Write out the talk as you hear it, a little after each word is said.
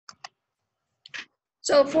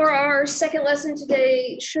So for our second lesson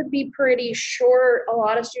today, should be pretty short. A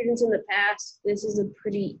lot of students in the past, this is a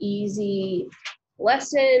pretty easy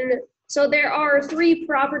lesson. So there are three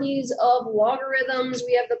properties of logarithms.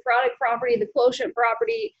 We have the product property, the quotient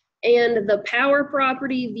property, and the power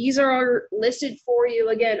property. These are listed for you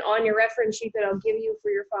again on your reference sheet that I'll give you for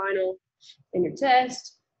your final and your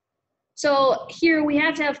test. So here we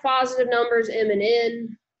have to have positive numbers m and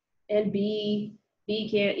n and b. B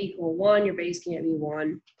can't equal 1, your base can't be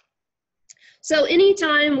 1. So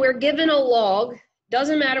anytime we're given a log,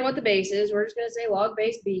 doesn't matter what the base is, we're just going to say log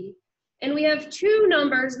base b, and we have two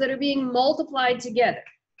numbers that are being multiplied together,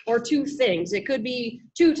 or two things. It could be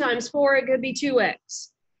 2 times 4, it could be 2x.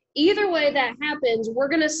 Either way that happens, we're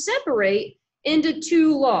going to separate into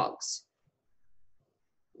two logs.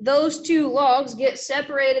 Those two logs get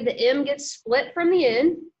separated, the m gets split from the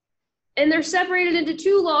n, and they're separated into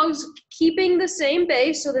two logs, keeping the same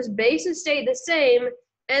base, so this base has stayed the same,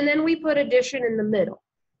 and then we put addition in the middle.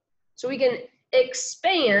 So we can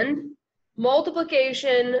expand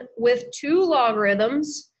multiplication with two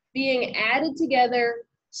logarithms being added together,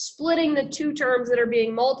 splitting the two terms that are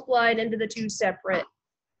being multiplied into the two separate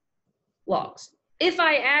logs. If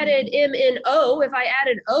I added m in o, if I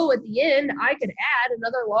added o at the end, I could add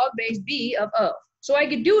another log base b of o. So I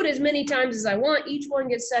could do it as many times as I want. Each one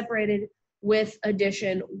gets separated with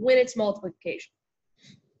addition when it's multiplication.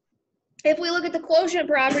 If we look at the quotient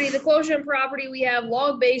property, we have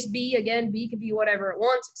log base b. Again, b can be whatever it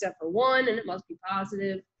wants except for 1, and it must be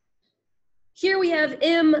positive. Here we have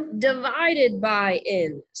m divided by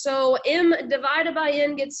n. So m divided by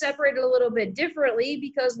n gets separated a little bit differently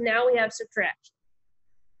because now we have subtraction.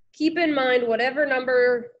 Keep in mind whatever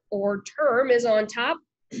number or term is on top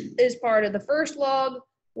is part of the first log,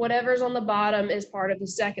 whatever's on the bottom is part of the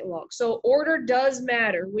second log. So order does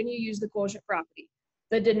matter when you use the quotient property.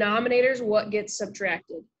 The denominator is what gets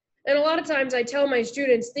subtracted. And a lot of times I tell my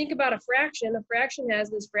students, think about a fraction. A fraction has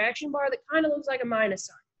this fraction bar that kind of looks like a minus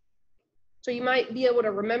sign. So you might be able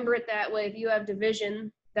to remember it that way. If you have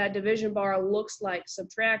division, that division bar looks like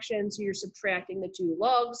subtraction, so you're subtracting the two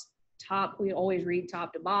logs. Top, we always read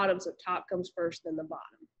top to bottom, so top comes first, then the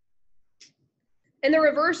bottom. And the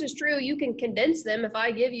reverse is true. You can condense them. If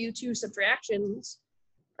I give you two subtractions,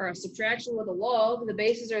 or a subtraction with a log, the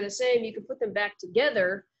bases are the same, you can put them back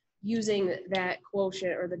together using that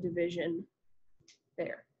quotient or the division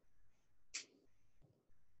there.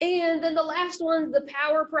 And then the last one, the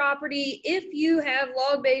power property. If you have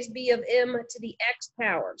log base b of m to the x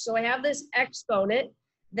power, so I have this exponent,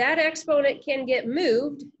 that exponent can get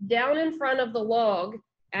moved down in front of the log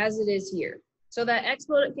as it is here. So that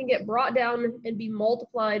exponent can get brought down and be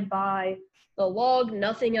multiplied by the log.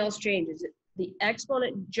 Nothing else changes. The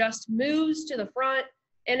exponent just moves to the front.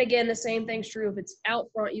 And again, the same thing's true. If it's out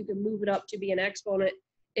front, you can move it up to be an exponent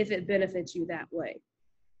if it benefits you that way.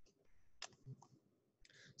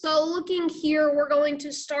 So looking here, we're going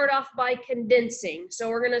to start off by condensing. So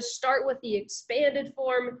we're going to start with the expanded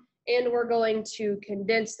form, and we're going to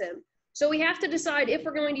condense them. So we have to decide if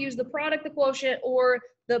we're going to use the product, the quotient, or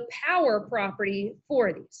the power property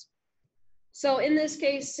for these. So in this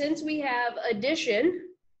case, since we have addition,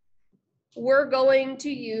 we're going to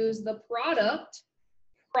use the product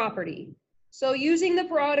property. So using the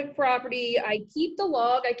product property, I keep the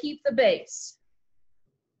log, I keep the base.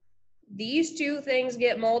 These two things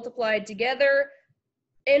get multiplied together.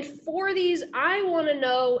 And for these, I want to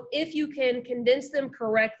know if you can condense them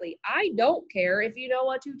correctly. I don't care if you know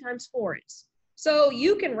what 2 times 4 is. So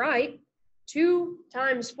you can write 2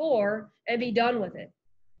 times 4 and be done with it.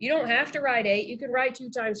 You don't have to write 8. You can write 2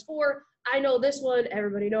 times 4. I know this one,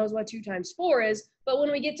 everybody knows what 2 times 4 is, but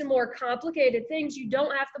when we get to more complicated things, you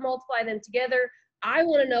don't have to multiply them together. I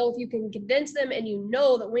want to know if you can condense them, and you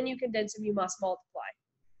know that when you condense them, you must multiply.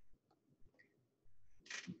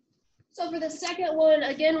 So for the second one,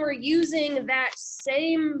 again, we're using that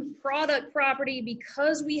same product property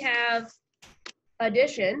because we have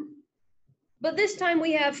addition, but this time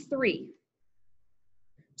we have 3.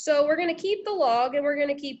 So we're going to keep the log and we're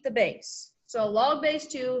going to keep the base. So log base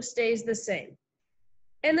 2 stays the same.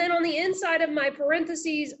 And then on the inside of my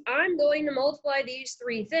parentheses, I'm going to multiply these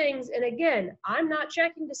 3 things. And again, I'm not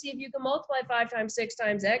checking to see if you can multiply 5 times 6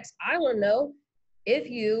 times x. I want to know if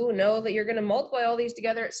you know that you're going to multiply all these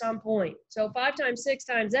together at some point. So 5 times 6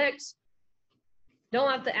 times x,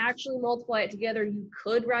 don't have to actually multiply it together. You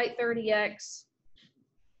could write 30x,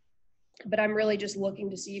 but I'm really just looking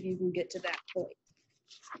to see if you can get to that point.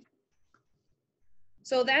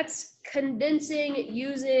 So that's condensing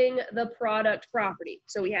using the product property.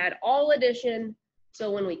 So we had all addition.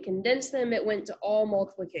 So when we condensed them, it went to all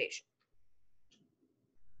multiplication.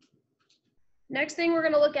 Next thing, we're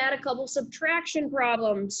going to look at a couple subtraction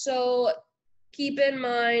problems. So keep in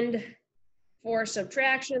mind for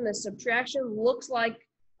subtraction, the subtraction looks like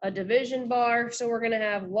a division bar. So we're going to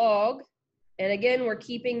have log. And again, we're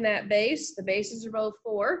keeping that base. The bases are both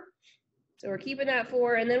 4. So we're keeping that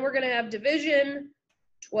 4. And then we're going to have division.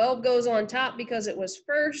 12 goes on top because it was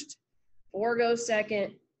first. 4 goes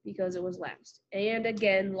second because it was last. And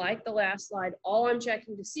again, like the last slide, all I'm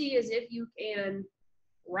checking to see is if you can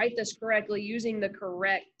write this correctly using the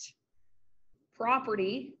correct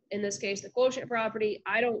property. In this case, the quotient property.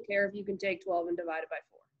 I don't care if you can take 12 and divide it by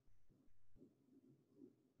 4.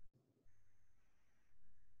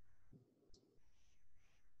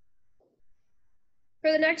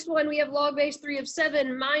 For the next one, we have log base 3 of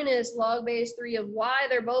 7 minus log base 3 of y.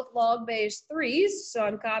 They're both log base 3s, so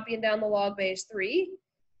I'm copying down the log base 3.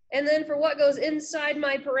 And then for what goes inside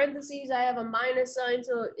my parentheses, I have a minus sign,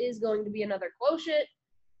 so it is going to be another quotient.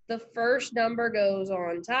 The first number goes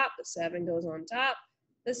on top, the 7 goes on top.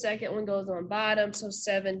 The second one goes on bottom, so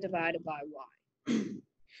 7 divided by y.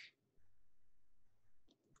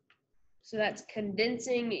 So that's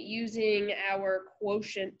condensing using our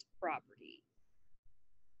quotient property.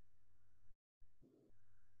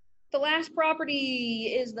 The last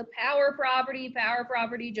property is the power property. Power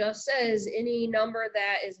property just says any number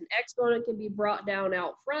that is an exponent can be brought down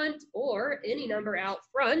out front, or any number out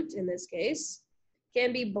front, in this case,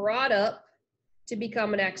 can be brought up to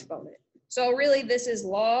become an exponent. So really this is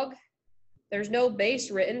log. There's no base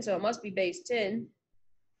written, so it must be base 10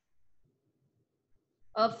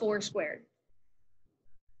 of 4 squared.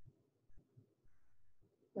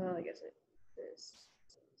 Well, I guess it is.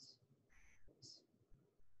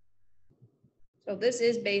 So this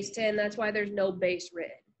is base 10, that's why there's no base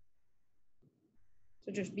written.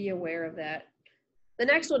 So just be aware of that. The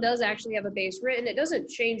next one does actually have a base written. It doesn't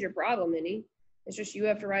change your problem any. It's just you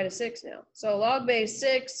have to write a 6 now. So log base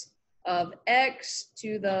 6 of x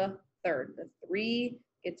to the third. The 3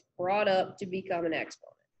 gets brought up to become an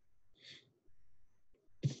exponent.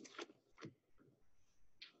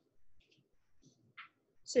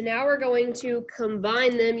 So now we're going to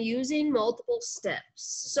combine them using multiple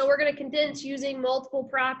steps. So we're going to condense using multiple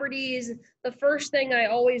properties. The first thing I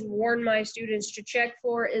always warn my students to check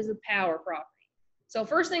for is the power property. So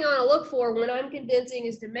first thing I want to look for when I'm condensing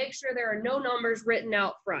is to make sure there are no numbers written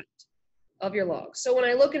out front of your logs. So when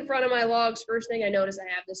I look in front of my logs, first thing I notice I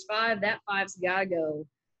have this 5. That 5's got to go.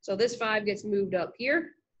 So this 5 gets moved up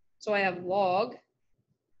here. So I have log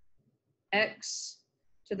x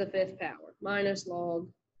to the 5th power minus log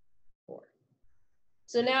 4.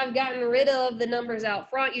 So now I've gotten rid of the numbers out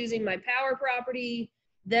front using my power property.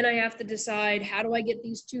 Then I have to decide, how do I get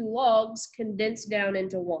these two logs condensed down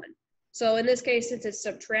into one? So in this case, since it's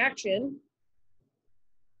subtraction,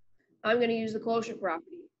 I'm going to use the quotient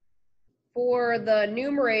property. For the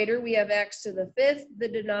numerator, we have x to the 5th. The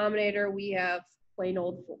denominator, we have plain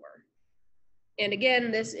old 4. And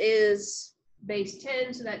again, this is base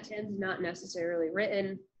 10, so that 10 is not necessarily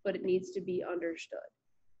written, but it needs to be understood.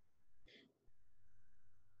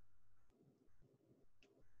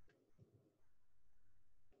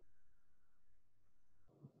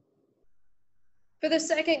 For the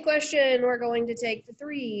second question, we're going to take the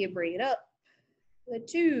 3, bring it up. The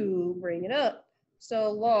 2, bring it up.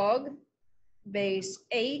 So log base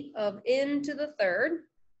 8 of n to the 3rd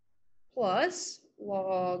plus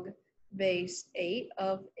log base 8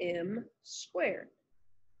 of m squared.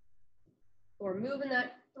 We're moving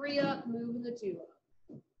that 3 up, moving the 2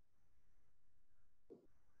 up.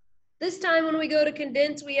 This time when we go to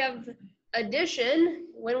condense, we have addition.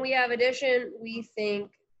 When we have addition, we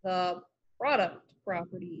think the product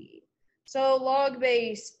property. So log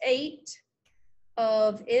base 8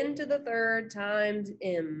 of n to the 3rd times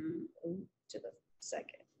m to the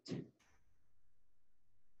 2nd.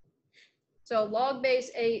 So log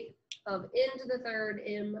base 8 of n to the 3rd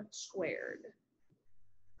m squared.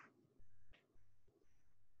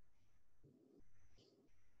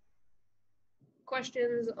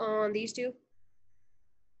 Questions on these two?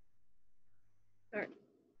 All right.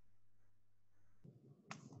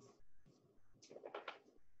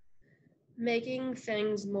 Making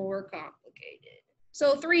things more complicated.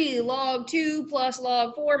 So 3 log 2 plus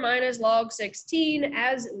log 4 minus log 16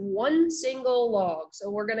 as one single log. So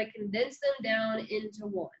we're going to condense them down into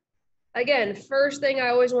one. Again, first thing I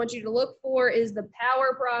always want you to look for is the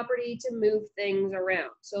power property to move things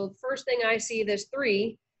around. So the first thing I see, this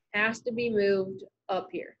 3 has to be moved up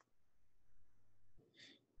here.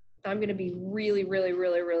 I'm going to be really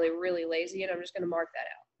lazy, and I'm just going to mark that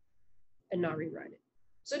out and not rewrite it.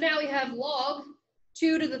 So now we have log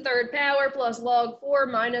 2 to the 3rd power plus log 4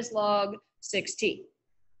 minus log 16.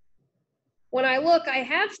 When I look, I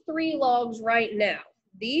have 3 logs right now.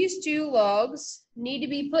 These 2 logs need to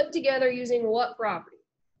be put together using what property?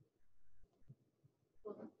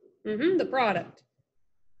 The product.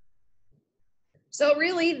 So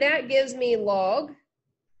really, that gives me log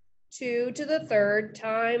 2 to the 3rd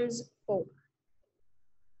times 4.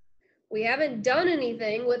 We haven't done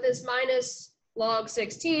anything with this minus log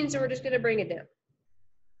 16, so we're just going to bring it down.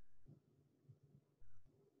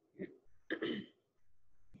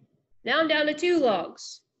 Now I'm down to 2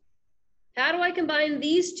 logs. How do I combine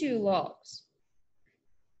these 2 logs?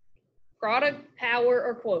 Product, power,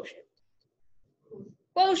 or quotient?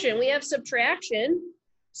 Quotient, we have subtraction.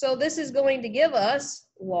 So this is going to give us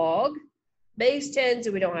log base 10,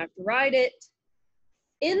 so we don't have to write it.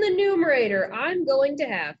 In the numerator, I'm going to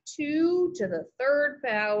have 2 to the 3rd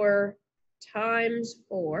power times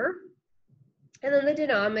 4. And then the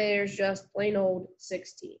denominator is just plain old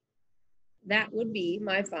 16. That would be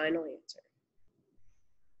my final answer.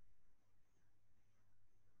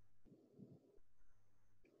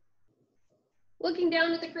 Looking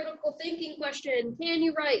down at the critical thinking question, can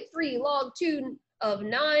you write 3 log 2 of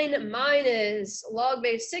 9 minus log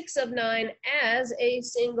base 6 of 9 as a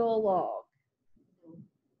single log?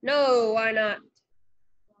 No, why not?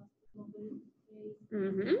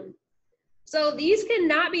 So these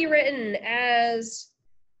cannot be written as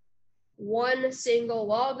one single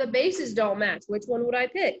log. The bases don't match. Which one would I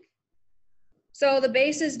pick? So the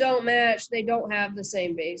bases don't match. They don't have the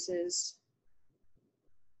same bases.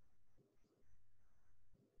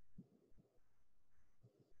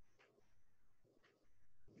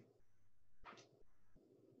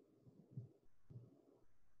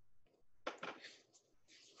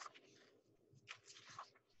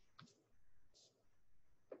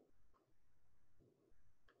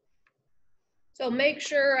 So make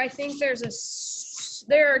sure, I think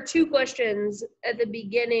there are 2 questions at the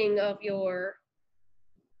beginning of your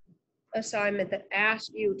assignment that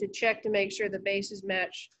ask you to check to make sure the bases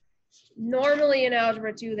match. Normally in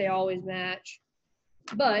Algebra 2, they always match,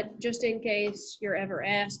 but just in case you're ever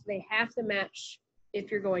asked, they have to match if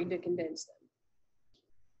you're going to condense them.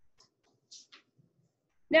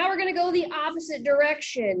 Now we're going to go the opposite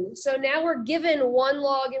direction. So now we're given 1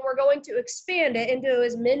 log and we're going to expand it into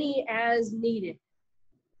as many as needed.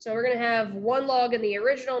 So we're going to have 1 log in the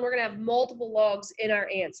original and we're going to have multiple logs in our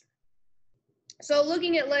answer. So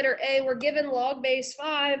looking at letter A, we're given log base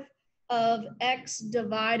 5 of x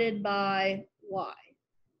divided by y.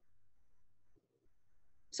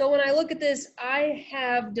 So when I look at this, I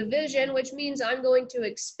have division, which means I'm going to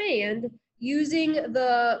expand using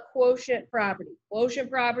the quotient property. Quotient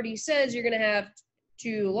property says you're going to have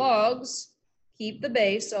 2 logs, keep the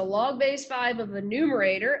base, so log base 5 of the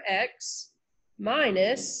numerator, x,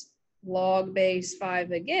 minus log base 5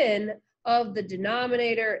 again of the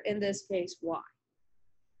denominator, in this case, y.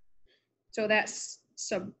 So that's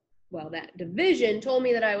that division told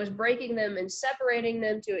me that I was breaking them and separating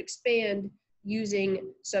them to expand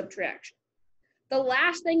using subtraction. The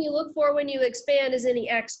last thing you look for when you expand is any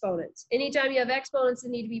exponents. Anytime you have exponents, they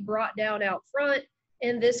need to be brought down out front.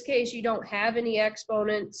 In this case, you don't have any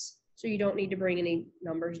exponents, so you don't need to bring any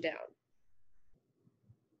numbers down.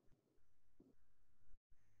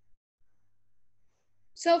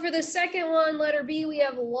 So for the second one, letter B, we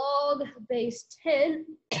have log base 10,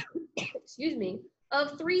 excuse me,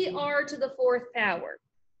 of 3r to the 4th power.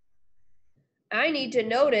 I need to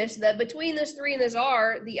notice that between this 3 and this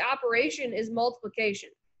r, the operation is multiplication.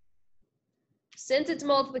 Since it's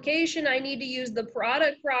multiplication, I need to use the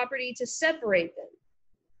product property to separate them.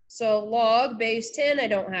 So log base 10, I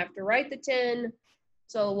don't have to write the 10.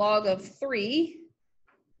 So log of 3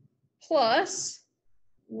 plus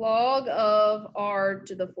log of r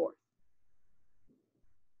to the 4th.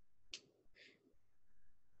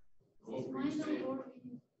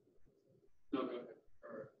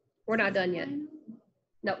 We're not done yet.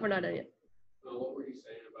 No, we're not done yet. What were you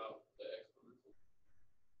saying about the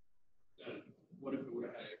exponential? What if it would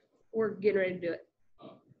have had exponential? We're getting ready to do it.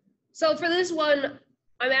 So for this one,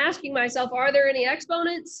 I'm asking myself, are there any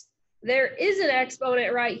exponents? There is an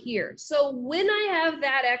exponent right here. So when I have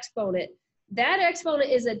that exponent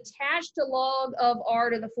is attached to log of r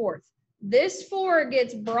to the 4th. This 4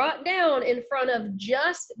 gets brought down in front of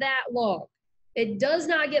just that log. It does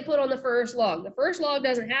not get put on the first log. The first log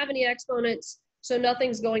doesn't have any exponents, so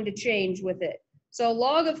nothing's going to change with it. So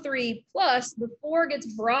log of 3 plus the 4 gets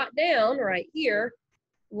brought down right here,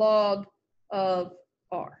 log of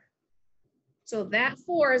r. So that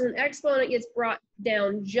 4 as an exponent gets brought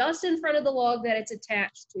down just in front of the log that it's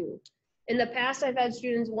attached to. In the past, I've had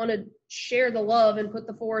students want to share the love and put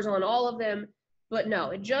the 4s on all of them, but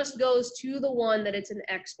no, it just goes to the one that it's an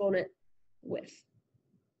exponent with.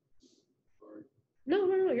 Or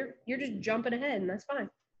No, you're just jumping ahead, and that's fine.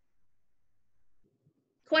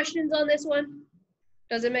 Questions on this one?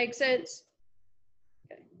 Does it make sense?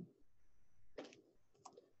 Okay.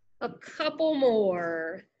 A couple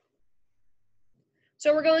more.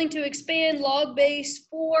 So we're going to expand log base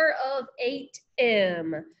 4 of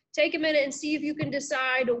 8m. Take a minute and see if you can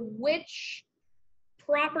decide which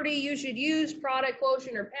property you should use, product,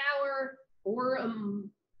 quotient, or power, or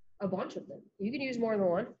a bunch of them. You can use more than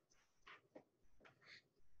one.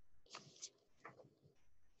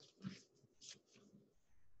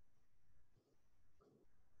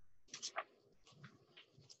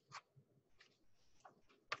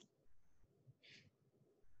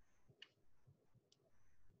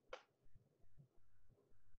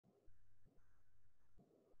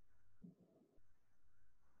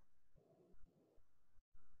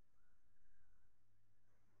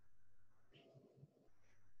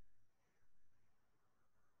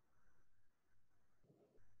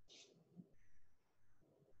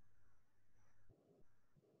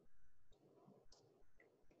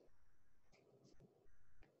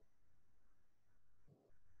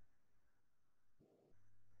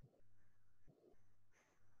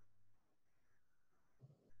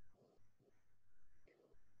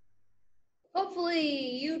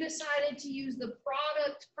 Hopefully you decided to use the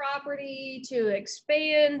product property to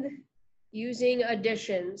expand using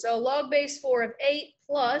addition. So log base 4 of 8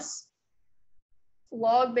 plus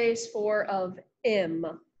log base 4 of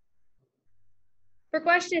m. For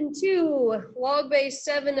question 2, log base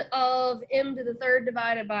 7 of m to the third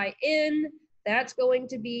divided by n, that's going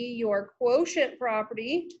to be your quotient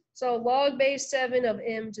property. So log base 7 of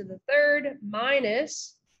m to the third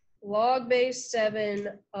minus log base 7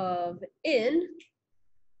 of n.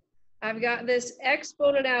 I've got this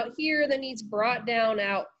exponent out here that needs brought down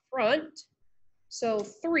out front. So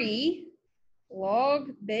 3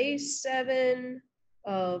 log base 7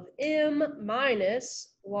 of m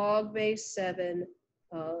minus log base 7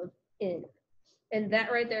 of n. And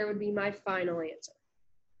that right there would be my final answer.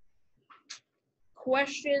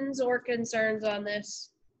 Questions or concerns on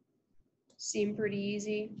this? Seem pretty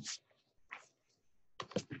easy.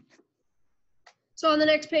 So on the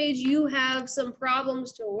next page, you have some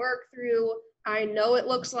problems to work through. I know it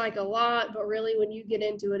looks like a lot, but really when you get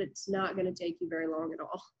into it, it's not going to take you very long at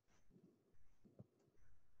all.